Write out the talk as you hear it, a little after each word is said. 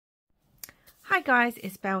Hi guys,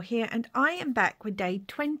 it's Belle here and I am back with day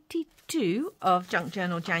 22 of Junk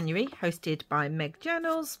Journal January, hosted by Meg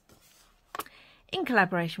Journals in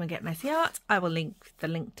collaboration with Get Messy Art. I will link the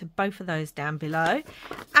link to both of those down below.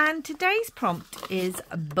 And today's prompt is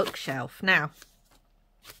a bookshelf. Now,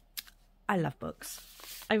 I love books.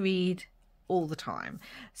 I read all the time.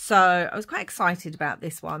 So I was quite excited about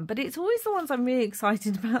this one, but it's always the ones I'm really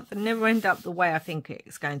excited about that never end up the way I think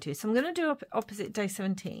it's going to. So I'm going to do opposite day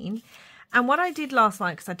 17. And what I did last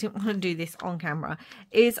night, because I didn't want to do this on camera,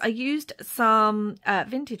 is I used some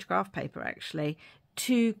vintage graph paper actually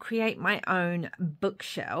to create my own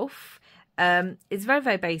bookshelf. It's very,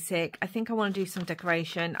 very basic. I think I want to do some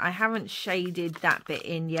decoration. I haven't shaded that bit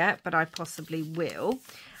in yet, but I possibly will.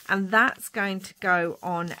 And that's going to go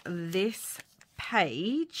on this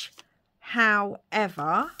page.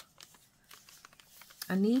 However,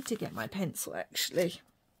 I need to get my pencil actually,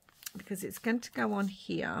 because it's going to go on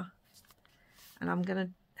here. And I'm going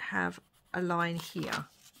to have a line here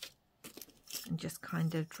and just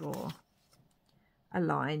kind of draw a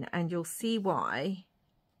line, and you'll see why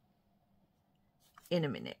in a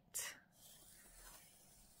minute.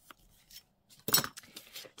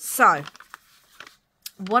 So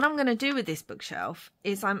what I'm going to do with this bookshelf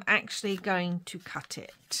is I'm actually going to cut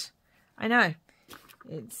it. I know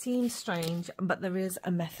it seems strange, but there is a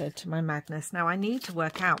method to my madness. Now I need to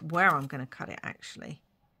work out where I'm going to cut it actually.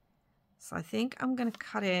 So I think I'm going to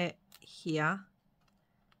cut it here.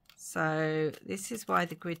 So this is why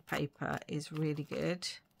the grid paper is really good.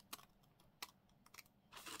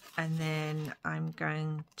 And then I'm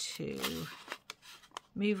going to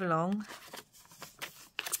move along.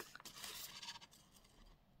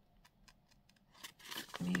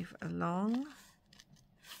 Move along.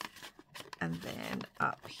 And then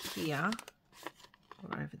up here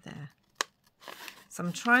or over there. So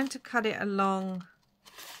I'm trying to cut it along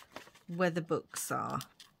where the books are.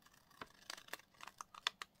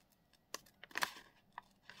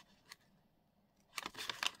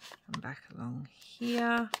 Come back along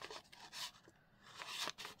here.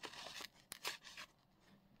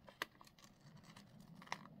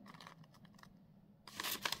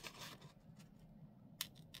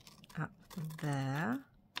 Up there.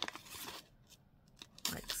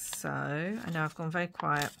 Like so. I know I've gone very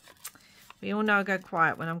quiet. We all know I go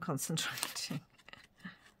quiet when I'm concentrating.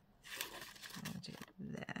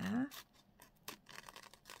 There,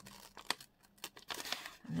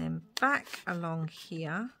 and then back along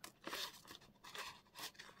here,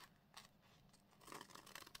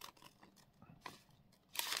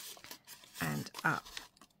 and up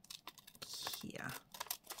here,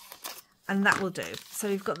 and that will do. So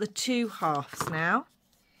we've got the two halves now,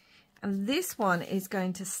 and this one is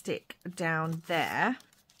going to stick down there.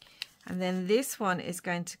 And then this one is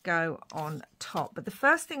going to go on top. But the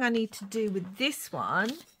first thing I need to do with this one,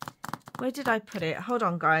 where did I put it? Hold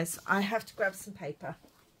on, guys. I have to grab some paper.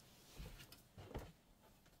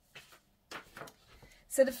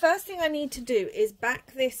 So the first thing I need to do is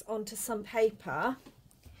back this onto some paper.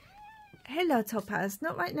 Hello, Topaz.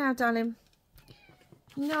 Not right now, darling.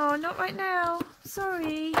 No, not right now.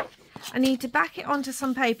 Sorry. I need to back it onto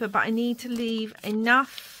some paper, but I need to leave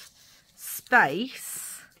enough space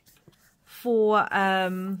for a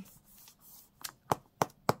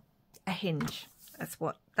hinge.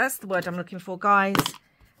 That's the word I'm looking for, guys.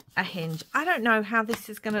 A hinge. I don't know how this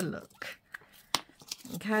is going to look.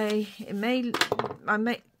 Okay,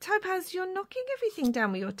 Topaz, you're knocking everything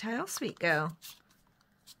down with your tail, sweet girl.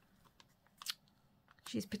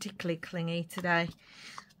 She's particularly clingy today.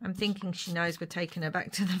 I'm thinking she knows we're taking her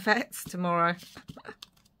back to the vets tomorrow.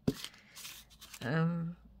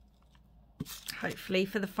 Hopefully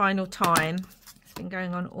for the final time. It's been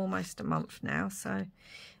going on almost a month now, so I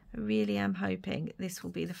really am hoping this will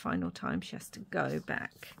be the final time she has to go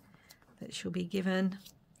back, that she'll be given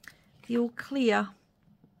the all clear.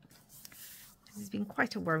 This has been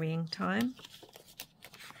quite a worrying time.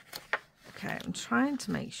 Okay, I'm trying to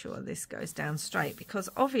make sure this goes down straight, because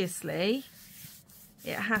obviously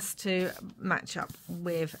it has to match up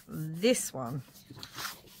with this one.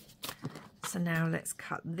 So now let's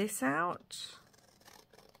cut this out.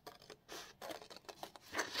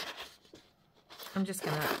 I'm just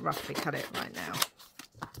going to roughly cut it right now.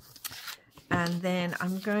 And then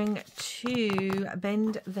I'm going to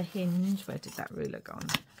bend the hinge. Where did that ruler go?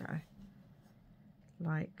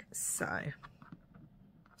 Like so.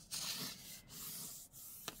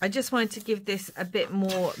 I just wanted to give this a bit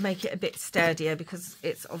more, make it a bit sturdier, because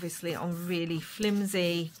it's obviously on really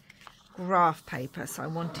flimsy graph paper. So I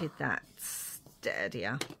wanted that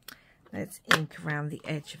sturdier. Let's ink around the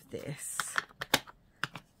edge of this.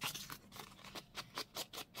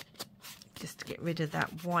 get rid of that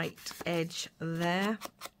white edge there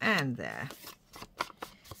and there.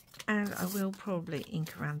 And I will probably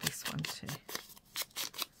ink around this one too.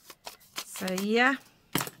 So yeah,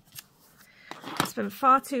 I spent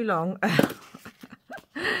far too long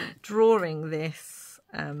drawing this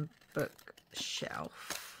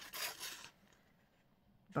bookshelf,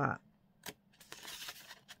 but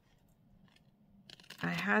I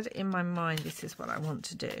had in my mind this is what I want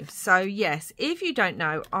to do. So yes, if you don't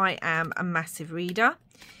know, I am a massive reader.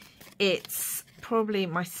 It's probably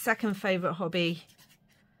my second favourite hobby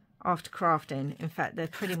after crafting. In fact, they're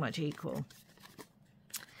pretty much equal.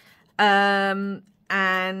 And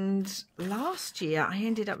last year I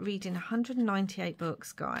ended up reading 198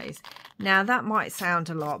 books, guys. Now that might sound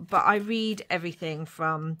a lot, but I read everything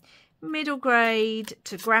from middle grade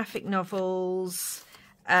to graphic novels,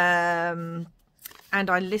 and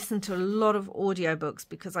I listen to a lot of audiobooks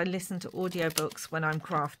because I listen to audiobooks when I'm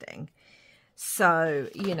crafting. So,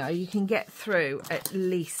 you know, you can get through at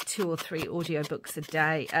least 2 or 3 audiobooks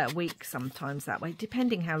a week sometimes that way,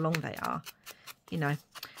 depending how long they are. You know,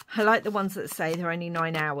 I like the ones that say they're only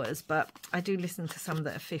 9 hours, but I do listen to some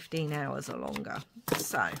that are 15 hours or longer.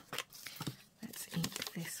 So, let's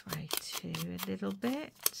ink this way too a little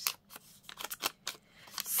bit.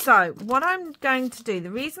 So, what I'm going to do,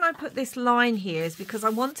 the reason I put this line here is because I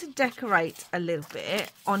want to decorate a little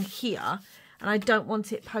bit on here, and I don't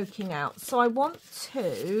want it poking out. So I want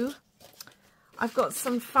to, I've got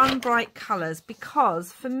some fun bright colours,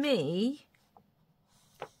 because for me,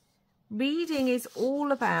 reading is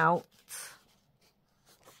all about,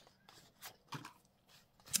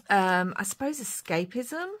 I suppose,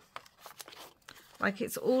 escapism. Like,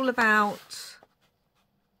 it's all about,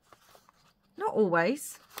 not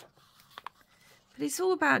always, but it's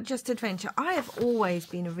all about just adventure. I have always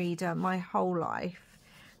been a reader my whole life.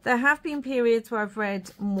 There have been periods where I've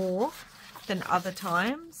read more than other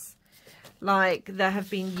times. Like, there have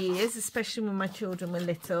been years, especially when my children were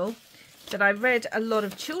little, that I read a lot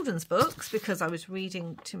of children's books because I was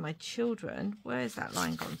reading to my children. Where is that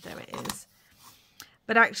line gone? There it is.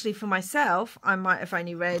 But actually for myself, I might have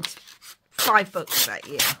only read 5 books that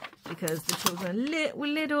year because the children were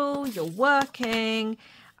little, you're working.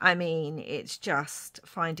 I mean, it's just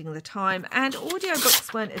finding the time. And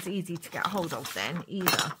audiobooks weren't as easy to get a hold of then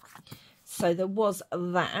either. So there was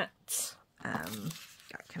that.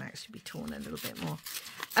 That can actually be torn a little bit more.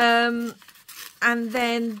 And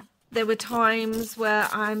then there were times where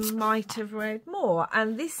I might have read more.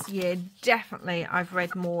 And this year, definitely, I've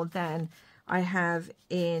read more than I have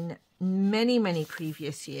in many, many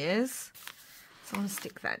previous years. So I'm going to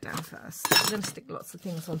stick that down first. I'm going to stick lots of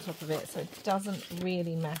things on top of it, so it doesn't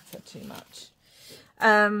really matter too much.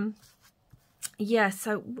 Yeah,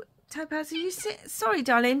 so Topaz, are you sorry,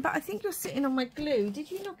 darling, but I think you're sitting on my glue.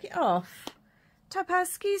 Did you knock it off? Topaz,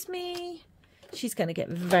 excuse me. She's going to get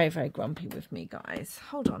very, very grumpy with me, guys.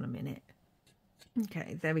 Hold on a minute.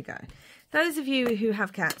 Okay, there we go. Those of you who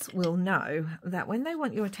have cats will know that when they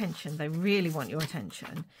want your attention, they really want your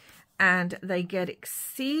attention. And they get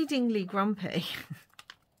exceedingly grumpy.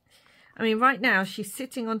 I mean, right now she's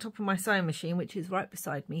sitting on top of my sewing machine, which is right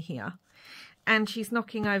beside me here. And she's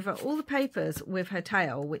knocking over all the papers with her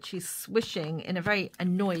tail, which she's swishing in a very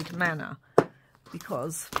annoyed manner.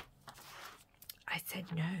 Because I said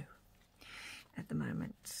no at the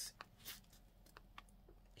moment.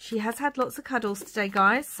 She has had lots of cuddles today,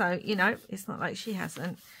 guys. So, you know, it's not like she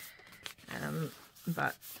hasn't.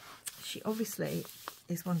 But she obviously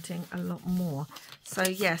is wanting a lot more. So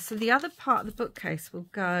yeah, so the other part of the bookcase will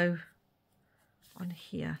go on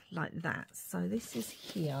here like that. So this is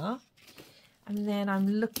here, and then I'm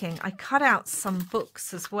looking, I cut out some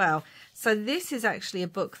books as well. So this is actually a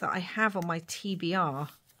book that I have on my TBR,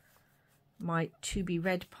 my to be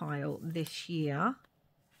read pile this year.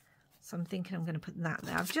 So I'm thinking I'm going to put that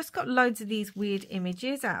there. I've just got loads of these weird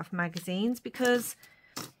images out of magazines because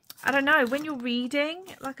I don't know, when you're reading,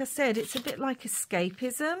 like I said, it's a bit like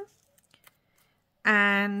escapism.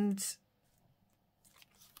 And,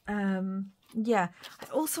 yeah, I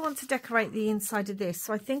also want to decorate the inside of this.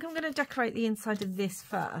 So I think I'm going to decorate the inside of this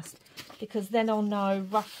first, because then I'll know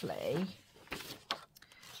roughly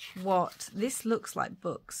what this looks like.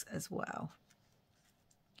 Books as well.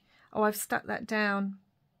 Oh, I've stuck that down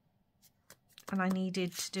and I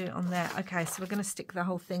needed to do it on there. Okay, so we're going to stick the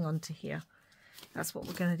whole thing onto here. That's what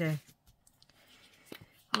we're going to do.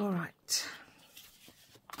 All right.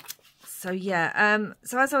 So, yeah.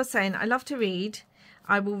 So, as I was saying, I love to read.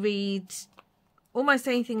 I will read almost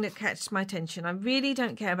anything that catches my attention. I really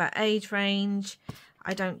don't care about age range.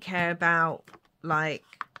 I don't care about, like,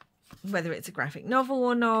 whether it's a graphic novel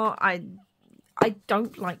or not. I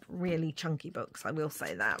don't like really chunky books, I will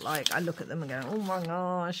say that. Like, I look at them and go, oh my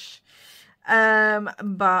gosh.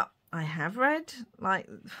 But I have read, like,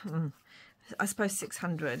 I suppose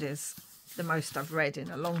 600 is the most I've read in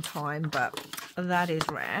a long time, but that is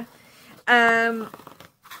rare.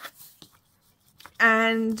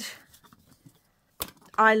 And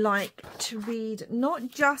I like to read not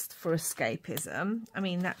just for escapism. I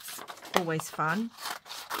mean, that's always fun.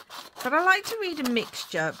 But I like to read a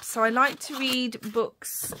mixture. So I like to read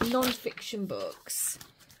books, non-fiction books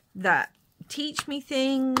that teach me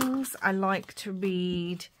things. I like to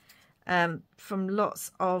read from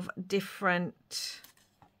lots of different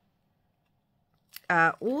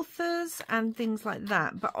authors and things like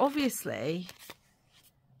that. But obviously,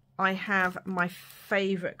 I have my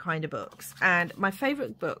favourite kind of books. And my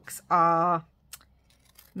favourite books are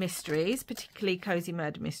mysteries, particularly cozy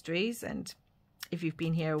murder mysteries. And if you've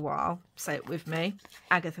been here a while, say it with me,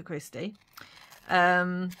 Agatha Christie.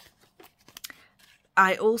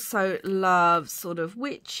 I also love sort of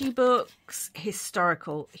witchy books,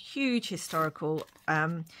 historical, huge historical,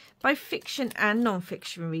 both fiction and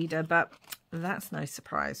non-fiction reader, but that's no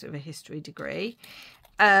surprise with a history degree.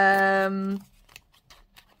 I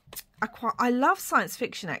love science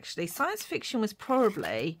fiction, actually. Science fiction was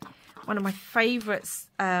probably one of my favourite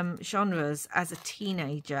genres as a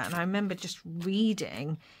teenager, and I remember just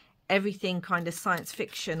reading everything kind of science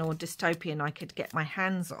fiction or dystopian I could get my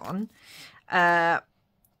hands on.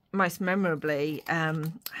 Most memorably,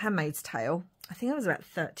 Handmaid's Tale. I think I was about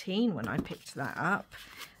 13 when I picked that up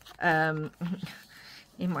in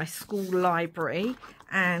my school library,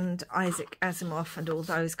 and Isaac Asimov and all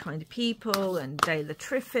those kind of people, and Day of the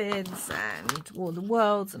Triffids and War of the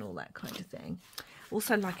Worlds and all that kind of thing.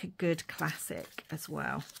 Also like a good classic as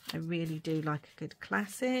well. I really do like a good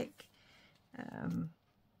classic.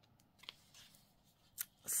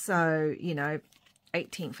 So, you know,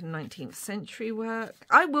 18th and 19th century work.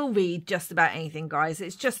 I will read just about anything, guys.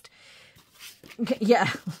 It's just, yeah.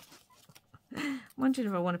 I'm wondering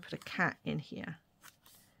if I want to put a cat in here.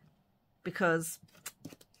 Because,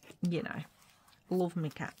 you know, love me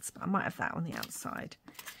cats. But I might have that on the outside.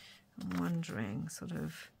 I'm wondering, sort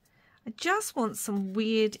of, I just want some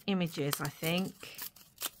weird images, I think,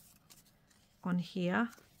 on here.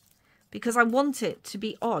 Because I want it to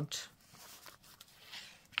be odd.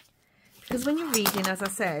 Because when you're reading, as I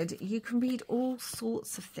said, you can read all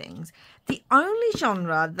sorts of things. The only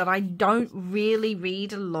genre that I don't really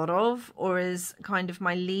read a lot of, or is kind of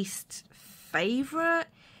my least favourite,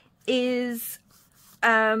 is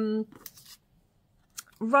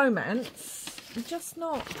romance. I'm just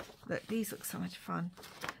not... Look, these look so much fun.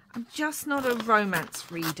 I'm just not a romance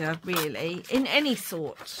reader, really, in any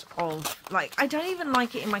sort of... Like, I don't even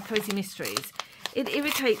like it in my cozy mysteries. It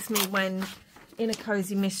irritates me when... in a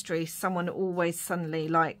cozy mystery, someone always suddenly,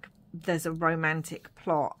 like, there's a romantic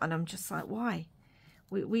plot, and I'm just like, why?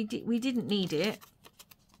 We didn't need it.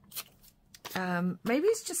 Maybe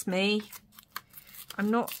it's just me. I'm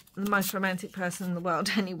not the most romantic person in the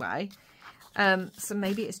world anyway. So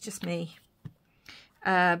maybe it's just me.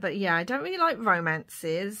 But yeah, I don't really like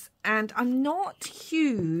romances, and I'm not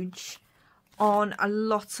huge on a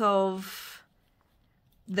lot of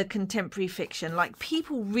the contemporary fiction. Like,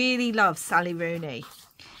 people really love Sally Rooney,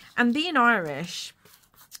 and being Irish,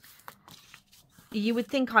 you would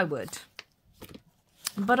think I would,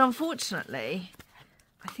 but unfortunately,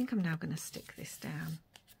 I think I'm now going to stick this down.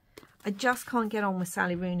 I just can't get on with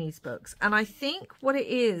Sally Rooney's books, and I think what it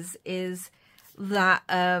is that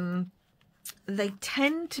they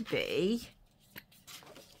tend to be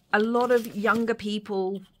a lot of younger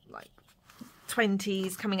people, like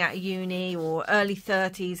 20s coming out of uni, or early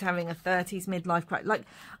 30s having a 30s midlife crisis. Like,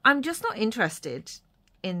 I'm just not interested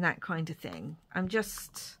in that kind of thing. I'm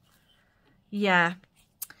just, yeah.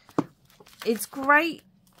 It's great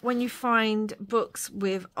when you find books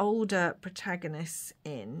with older protagonists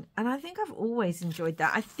in, and I think I've always enjoyed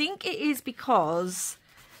that. I think it is because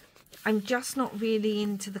I'm just not really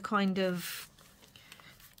into the kind of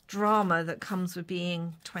drama that comes with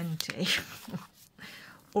being 20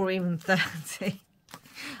 or even 30.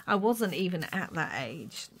 I wasn't even at that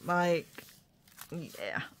age. Like,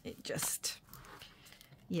 yeah, it just,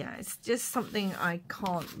 yeah, it's just something I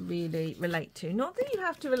can't really relate to. Not that you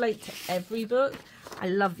have to relate to every book. I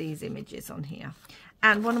love these images on here.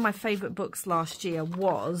 And one of my favourite books last year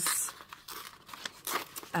was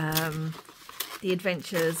The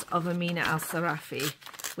Adventures of Amina al-Sarafi,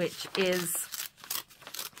 which is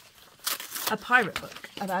a pirate book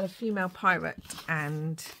about a female pirate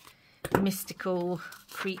and mystical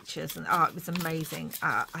creatures, and it was amazing.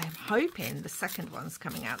 I am hoping the second one's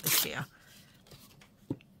coming out this year.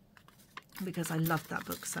 because I loved that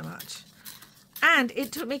book so much. And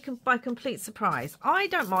it took me by complete surprise. I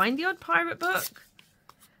don't mind the odd pirate book,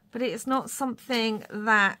 but it's not something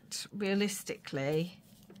that realistically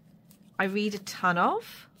I read a ton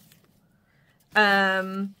of.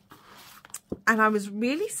 And I was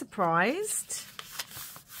really surprised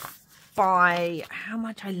by how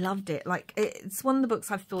much I loved it. Like, it's one of the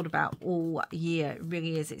books I've thought about all year. It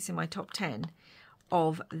really is. It's in my top 10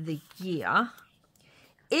 of the year.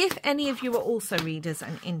 If any of you are also readers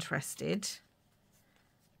and interested,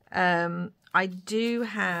 I do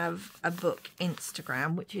have a book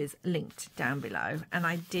Instagram, which is linked down below. And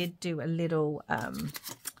I did do a little,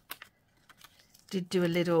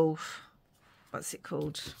 what's it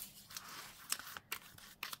called?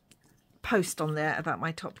 Post on there about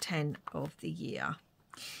my top 10 of the year.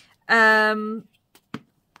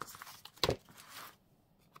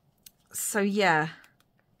 So yeah,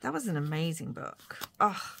 that was an amazing book.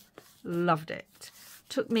 Oh, loved it.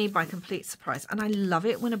 Took me by complete surprise. And I love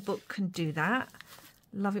it when a book can do that.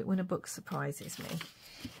 Love it when a book surprises me.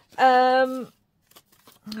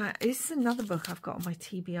 This is another book I've got on my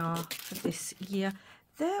TBR for this year.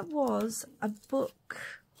 There was a book.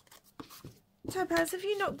 Topaz, have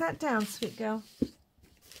you knocked that down, sweet girl?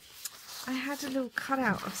 I had a little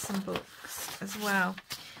cutout of some books as well.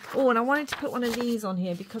 Oh, and I wanted to put one of these on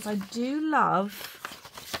here because I do love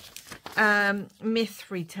myth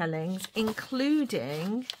retellings,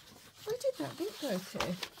 including, where did that book go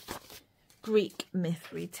to? Greek myth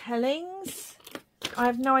retellings. I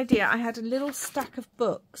have no idea. I had a little stack of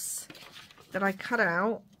books that I cut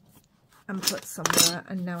out and put somewhere,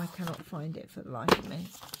 and now I cannot find it for the life of me.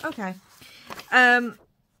 Okay.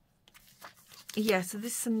 Yeah, so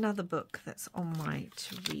this is another book that's on my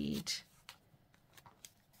to read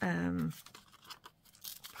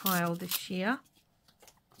pile this year.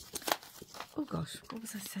 Oh gosh, what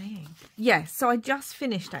was I saying? Yeah, so I just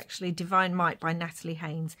finished actually Divine Might by Natalie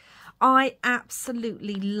Haynes. I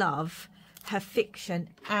absolutely love her fiction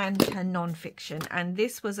and her non-fiction, and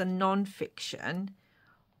this was a non-fiction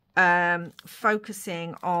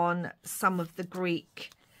focusing on some of the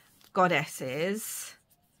Greek goddesses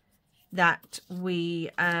that we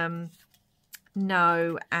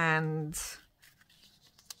know and,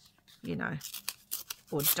 you know,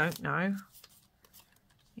 or don't know,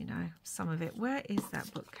 you know, some of it. Where is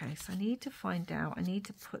that bookcase? I need to find out. I need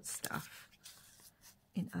to put stuff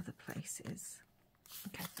in other places.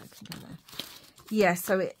 Okay, so I can go there. Yeah,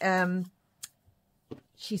 so it,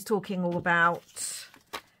 she's talking all about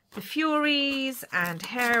the Furies and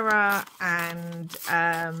Hera and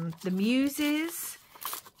the Muses.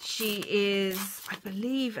 She is, I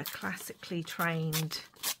believe, a classically trained,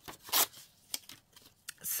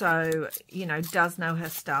 so, you know, does know her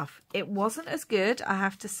stuff. It wasn't as good, I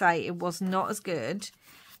have to say. It was not as good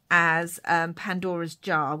as Pandora's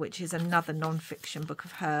Jar, which is another non-fiction book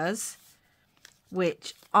of hers,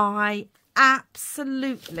 which I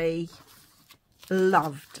absolutely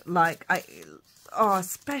loved. Like,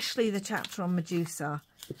 especially the chapter on Medusa.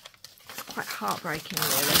 It's quite heartbreaking,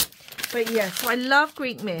 really. But yeah, so I love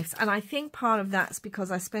Greek myths, and I think part of that's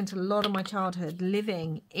because I spent a lot of my childhood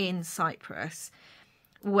living in Cyprus,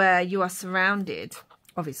 where you are surrounded,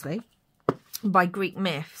 obviously, by Greek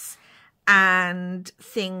myths and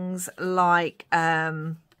things like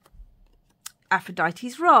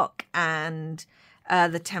Aphrodite's Rock and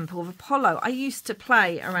the Temple of Apollo. I used to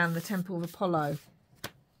play around the Temple of Apollo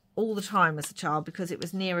all the time as a child because it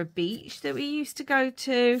was near a beach that we used to go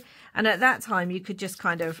to, and at that time you could just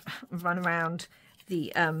kind of run around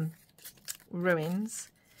the ruins,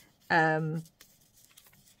 and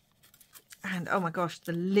oh my gosh,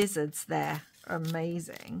 the lizards there are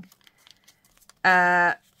amazing.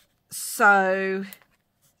 So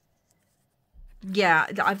yeah,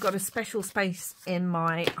 I've got a special space in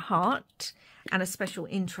my heart and a special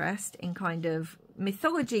interest in kind of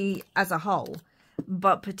mythology as a whole,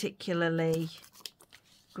 but particularly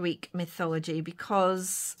Greek mythology,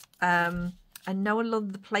 because I know a lot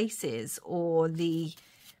of the places or the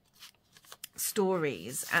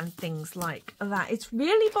stories and things like that. It's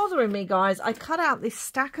really bothering me, guys. I cut out this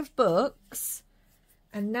stack of books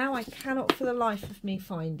and now I cannot for the life of me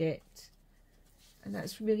find it. And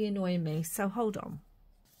that's really annoying me. So hold on.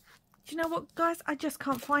 Do you know what, guys? I just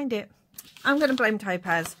can't find it. I'm going to blame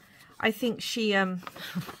Topaz. I think she...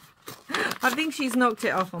 I think she's knocked it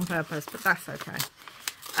off on purpose, but that's okay.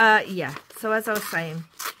 Yeah, so as I was saying,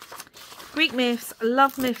 Greek myths, I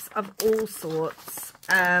love myths of all sorts,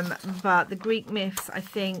 but the Greek myths, I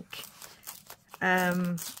think,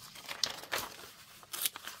 are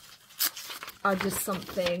just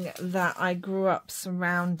something that I grew up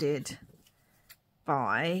surrounded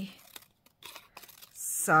by.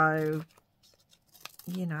 So,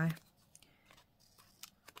 you know,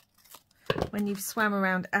 when you've swam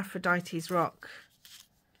around Aphrodite's rock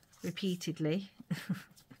repeatedly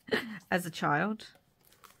as a child,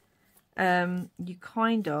 you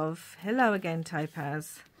kind of... Hello again,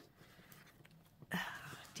 Topaz. Oh,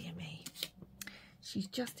 dear me. She's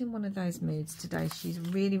just in one of those moods today. She's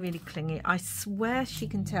really, really clingy. I swear she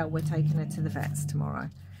can tell we're taking her to the vets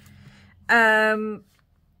tomorrow.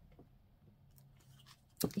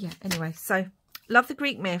 Yeah, anyway, so love the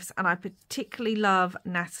Greek myths, and I particularly love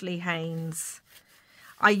Natalie Haynes.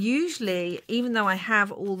 I usually, even though I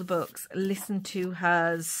have all the books, listen to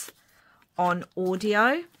hers on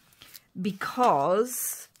audio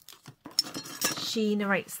because she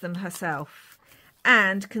narrates them herself.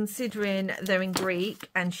 And considering they're in Greek,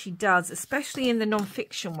 and she does, especially in the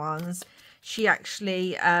non-fiction ones, she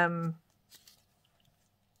actually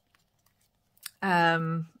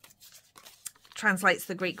translates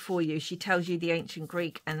the Greek for you. She tells you the ancient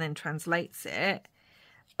Greek and then translates it.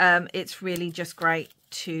 It's really just great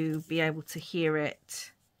to be able to hear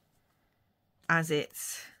it as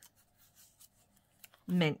it's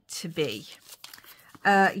meant to be.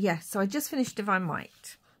 Yeah, so I just finished Divine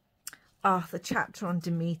Might. Oh, the chapter on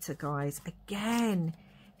Demeter, guys. Again,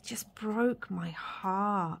 it just broke my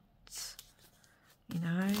heart. You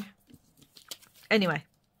know? Anyway,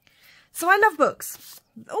 so I love books.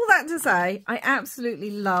 All that to say, I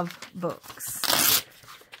absolutely love books.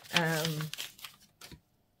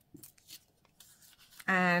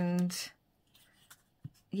 And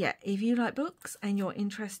yeah, if you like books and you're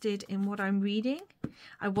interested in what I'm reading,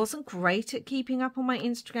 I wasn't great at keeping up on my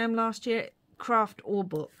Instagram last year, craft or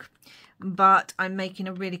book, but I'm making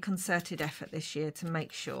a really concerted effort this year to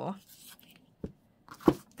make sure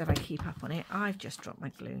that I keep up on it. I've just dropped my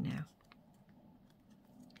glue now.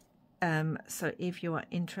 So if you are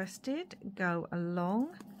interested, go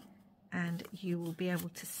along and you will be able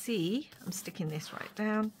to see, I'm sticking this right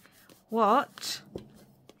down, what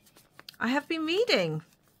I have been reading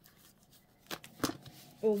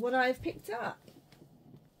or what I've picked up.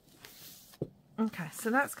 Okay, so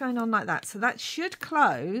that's going on like that. So that should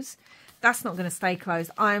close. That's not going to stay closed.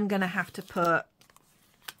 I'm going to have to put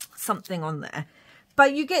something on there.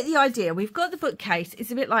 But you get the idea. We've got the bookcase.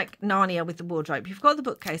 It's a bit like Narnia with the wardrobe. You've got the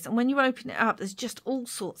bookcase, and when you open it up, there's just all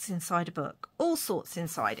sorts inside a book. All sorts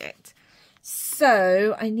inside it.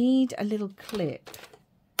 So I need a little clip.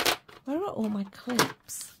 Where are all my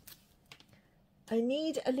clips? I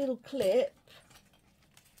need a little clip.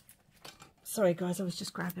 Sorry, guys, I was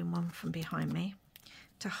just grabbing one from behind me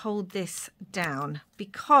to hold this down,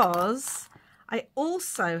 because I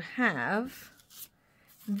also have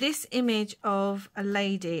this image of a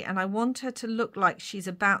lady, and I want her to look like she's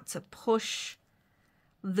about to push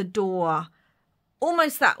the door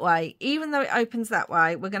almost that way. Even though it opens that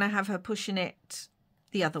way, we're going to have her pushing it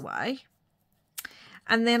the other way.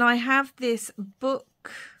 And then I have this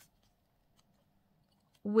book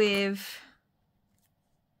with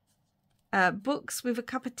books with a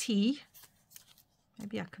cup of tea.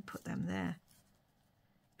 Maybe I could put them there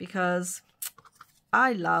because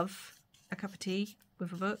I love a cup of tea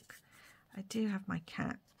with a book. I do have my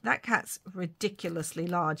cat. That cat's ridiculously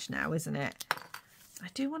large now, isn't it? I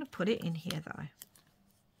do want to put it in here though,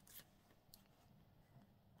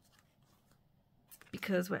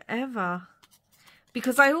 because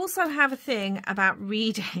I also have a thing about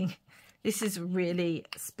reading. This is really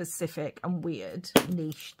specific and weird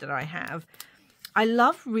niche that I have. I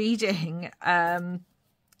love reading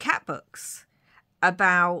cat books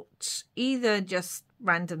about either just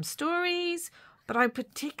random stories, but I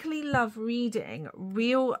particularly love reading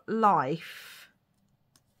real life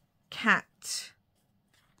cat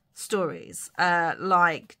stories,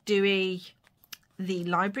 like Dewey the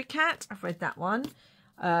Library Cat. I've read that one.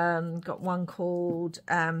 Got one called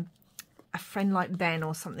A Friend Like Ben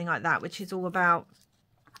or something like that, which is all about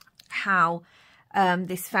how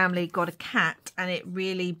this family got a cat and it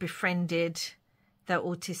really befriended their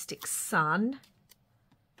autistic son.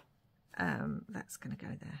 That's going to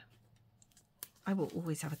go there. I will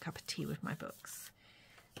always have a cup of tea with my books.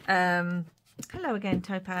 Hello again,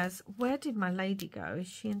 Topaz. Where did my lady go? Is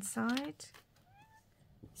she inside?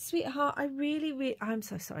 Sweetheart, I'm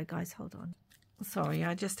so sorry, guys. Hold on. Sorry,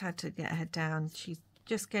 I just had to get her down. She's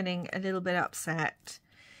just getting a little bit upset.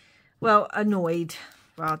 Well, annoyed,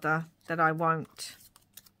 rather, that I won't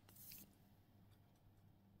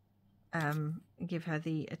give her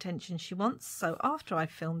the attention she wants. So after I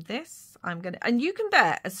filmed this, I'm going to... And you can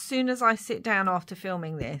bet, as soon as I sit down after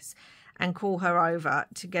filming this and call her over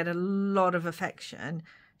to get a lot of affection,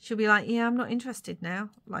 she'll be like, yeah, I'm not interested now.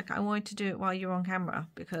 Like, I wanted to do it while you're on camera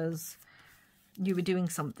because you were doing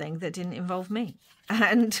something that didn't involve me.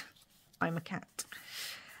 And I'm a cat.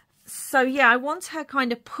 So yeah, I want her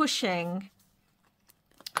kind of pushing.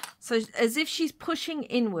 So as if she's pushing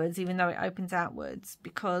inwards, even though it opens outwards,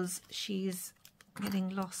 because she's getting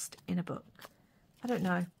lost in a book. I don't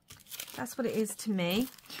know. That's what it is to me.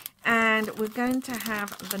 And we're going to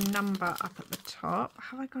have the number up at the top.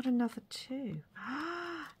 Have I got another 2?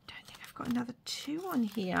 Don't think I've got another 2 on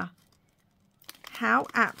here. How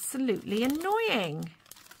absolutely annoying.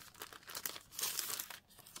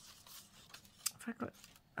 Have I got...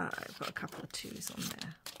 I've got a couple of 2s on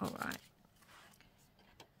there. All right.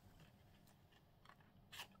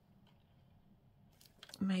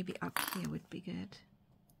 Maybe up here would be good.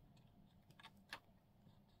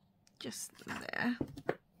 Just there.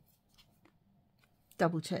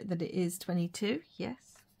 Double check that it is 22. Yes.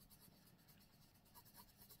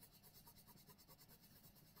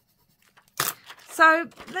 So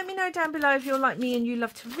let me know down below if you're like me and you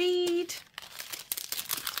love to read.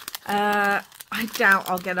 I doubt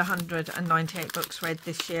I'll get 198 books read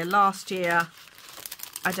this year. Last year,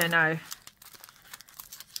 I don't know.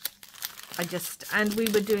 And we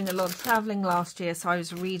were doing a lot of traveling last year, so I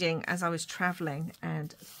was reading as I was traveling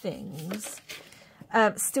and things.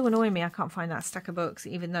 Still annoying me, I can't find that stack of books,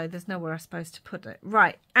 even though there's nowhere I'm supposed to put it.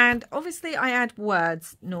 Right, and obviously I add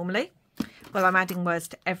words normally. Well, I'm adding words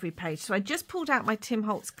to every page. So I just pulled out my Tim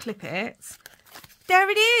Holtz Clip Its. There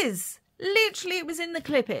it is. Literally, it was in the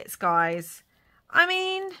Clip Its, guys. I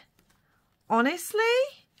mean, honestly...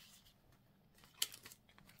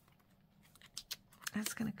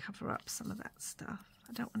 That's going to cover up some of that stuff.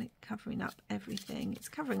 I don't want it covering up everything. It's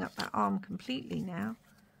covering up that arm completely now.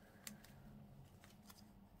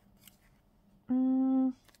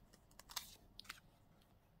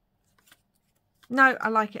 No, I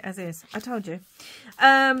like it as is. I told you.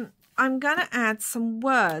 I'm going to add some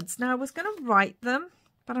words. Now, I was going to write them,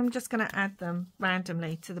 but I'm just going to add them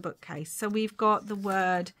randomly to the bookcase. So we've got the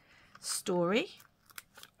word story.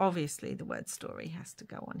 Obviously, the word story has to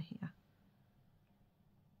go on here.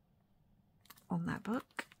 On that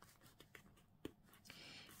book.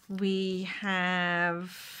 We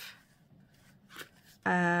have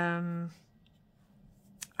I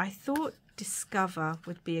thought discover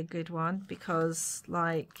would be a good one because,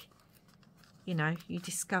 like, you know, you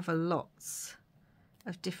discover lots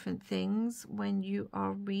of different things when you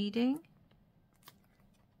are reading.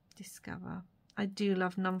 Discover. I do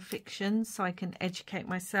love non-fiction, so I can educate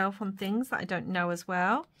myself on things that I don't know as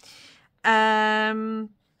well.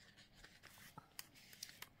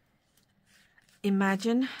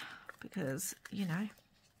 Imagine, because, you know,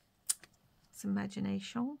 it's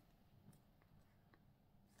imagination.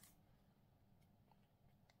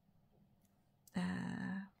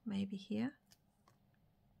 Maybe here.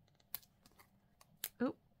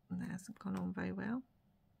 Oh, that hasn't gone on very well.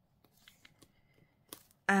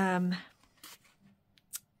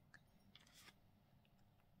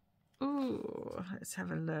 Ooh, let's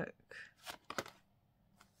have a look.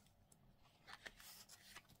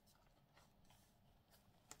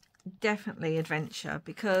 Definitely adventure,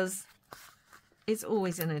 because it's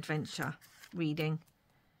always an adventure reading,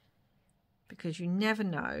 because you never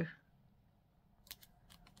know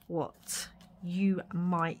what you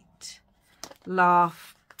might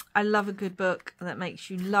laugh. I love a good book that makes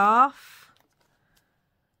you laugh.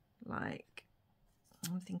 Like,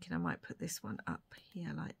 I'm thinking I might put this one up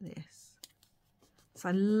here like this. So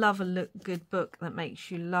I love a good book that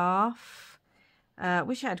makes you laugh.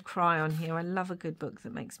 Wish I had cry on here. I love a good book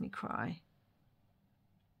that makes me cry.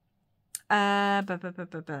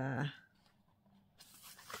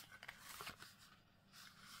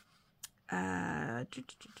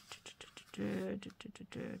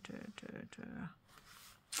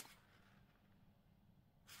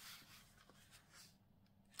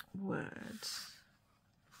 Words.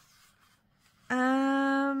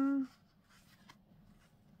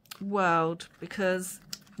 World, because,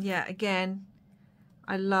 yeah, again,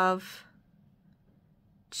 I love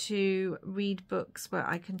to read books where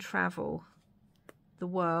I can travel the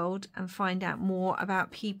world and find out more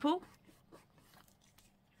about people.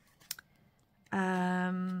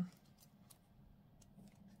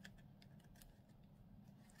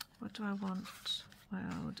 What do I want?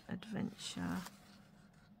 World, adventure.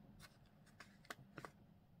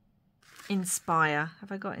 Inspire.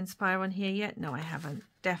 Have I got inspire on here yet? No, I haven't.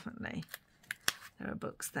 Definitely. There are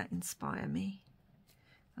books that inspire me.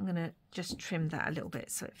 I'm going to just trim that a little bit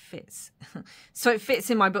so it fits. So it fits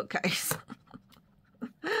in my bookcase.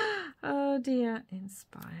 Oh dear.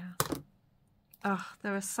 Inspire. Oh,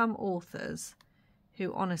 there are some authors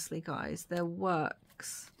who, honestly, guys, their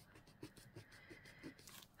works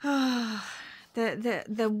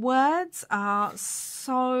The words are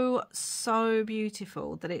so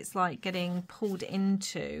beautiful that it's like getting pulled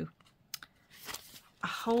into a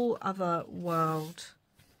whole other world,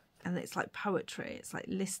 and it's like poetry. It's like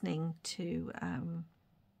listening to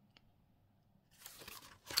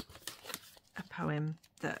a poem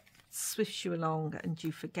that swifts you along and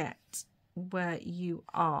you forget where you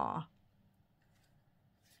are.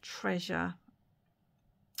 Treasure.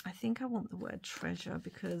 I think I want the word treasure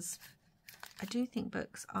because I do think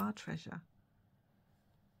books are treasure.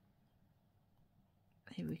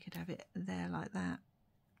 Maybe we could have it there like that.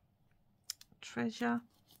 Treasure.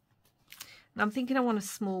 And I'm thinking I want a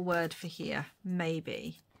small word for here,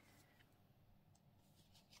 maybe.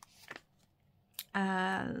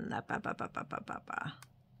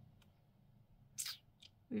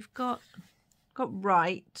 We've got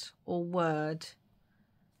write or word.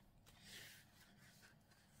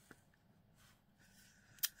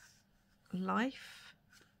 Life.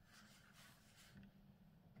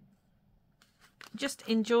 Just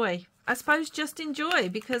enjoy. I suppose just enjoy,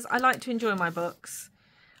 because I like to enjoy my books.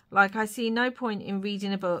 Like, I see no point in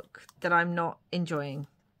reading a book that I'm not enjoying.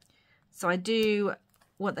 So I do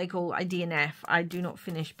what they call I DNF. I do not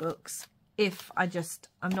finish books if I'm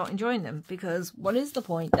not enjoying them, because what is the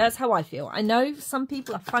point? That's how I feel. I know some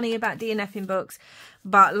people are funny about DNFing books,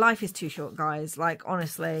 but life is too short, guys. Like,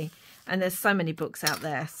 honestly. And there's so many books out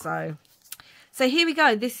there. So here we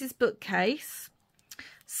go. This is bookcase.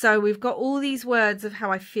 So we've got all these words of how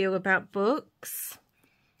I feel about books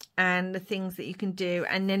and the things that you can do.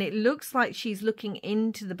 And then it looks like she's looking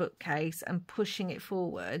into the bookcase and pushing it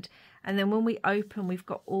forward. And then when we open, we've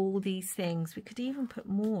got all these things. We could even put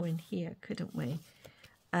more in here, couldn't we?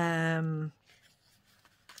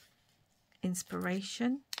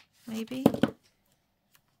 Inspiration, maybe.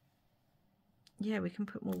 Yeah, we can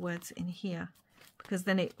put more words in here, because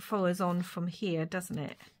then it follows on from here, doesn't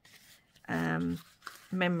it?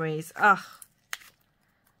 Memories. Ugh.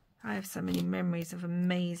 I have so many memories of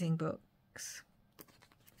amazing books.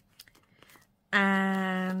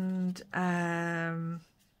 And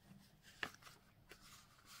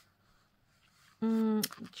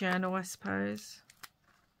journal, I suppose.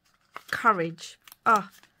 Courage.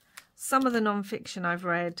 Some of the non-fiction I've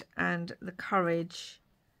read, and the courage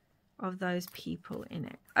of those people in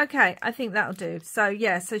it. Okay, I think that'll do. So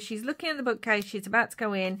yeah, so she's looking at the bookcase. She's about to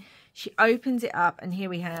go in. She opens it up, and here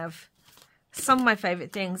we have some of my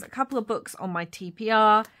favourite things. A couple of books on my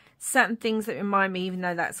TPR. Certain things that remind me, even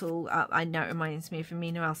though that's all I know it reminds me of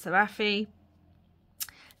Amina Al-Sarafi.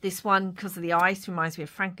 This one, because of the ice, reminds me of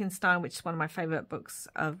Frankenstein, which is one of my favourite books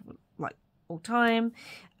of like all time.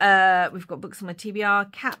 We've got books on my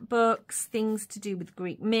TBR, cat books, things to do with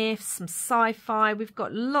Greek myths, some sci-fi. We've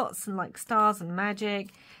got lots and like stars and magic.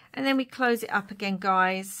 And then we close it up again,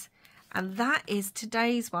 guys. And that is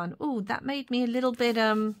today's one. Oh, that made me a little bit,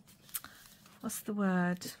 what's the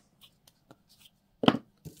word?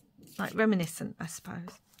 Like reminiscent, I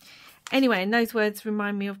suppose. Anyway, and those words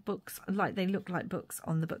remind me of books, like they look like books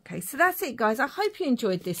on the bookcase. So that's it, guys. I hope you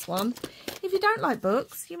enjoyed this one. If you don't like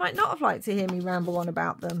books, you might not have liked to hear me ramble on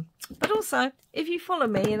about them. But also, if you follow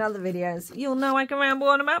me in other videos, you'll know I can ramble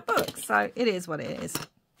on about books. So it is what it is.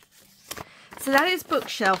 So that is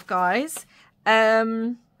Bookshelf, guys.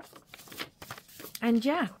 And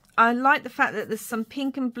yeah, I like the fact that there's some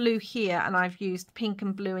pink and blue here, and I've used pink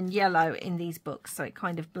and blue and yellow in these books, so it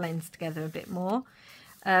kind of blends together a bit more.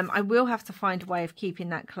 I will have to find a way of keeping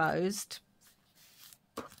that closed.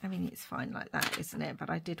 I mean, it's fine like that, isn't it?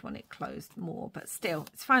 But I did want it closed more, but still,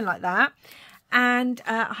 it's fine like that. And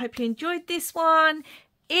I hope you enjoyed this one.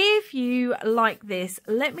 If you like this,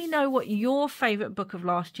 let me know what your favourite book of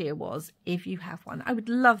last year was, if you have one. I would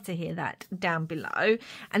love to hear that down below.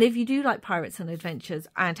 And if you do like Pirates and Adventures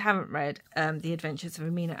and haven't read The Adventures of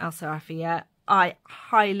Amina Al-Sarafi yet, I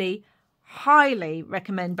highly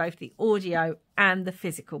recommend both the audio and the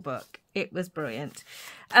physical book. It was brilliant.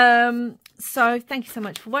 So thank you so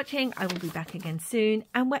much for watching. I will be back again soon.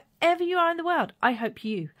 And wherever you are in the world, I hope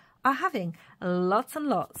you are having lots and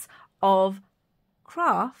lots of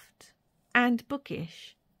craft and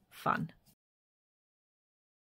bookish fun.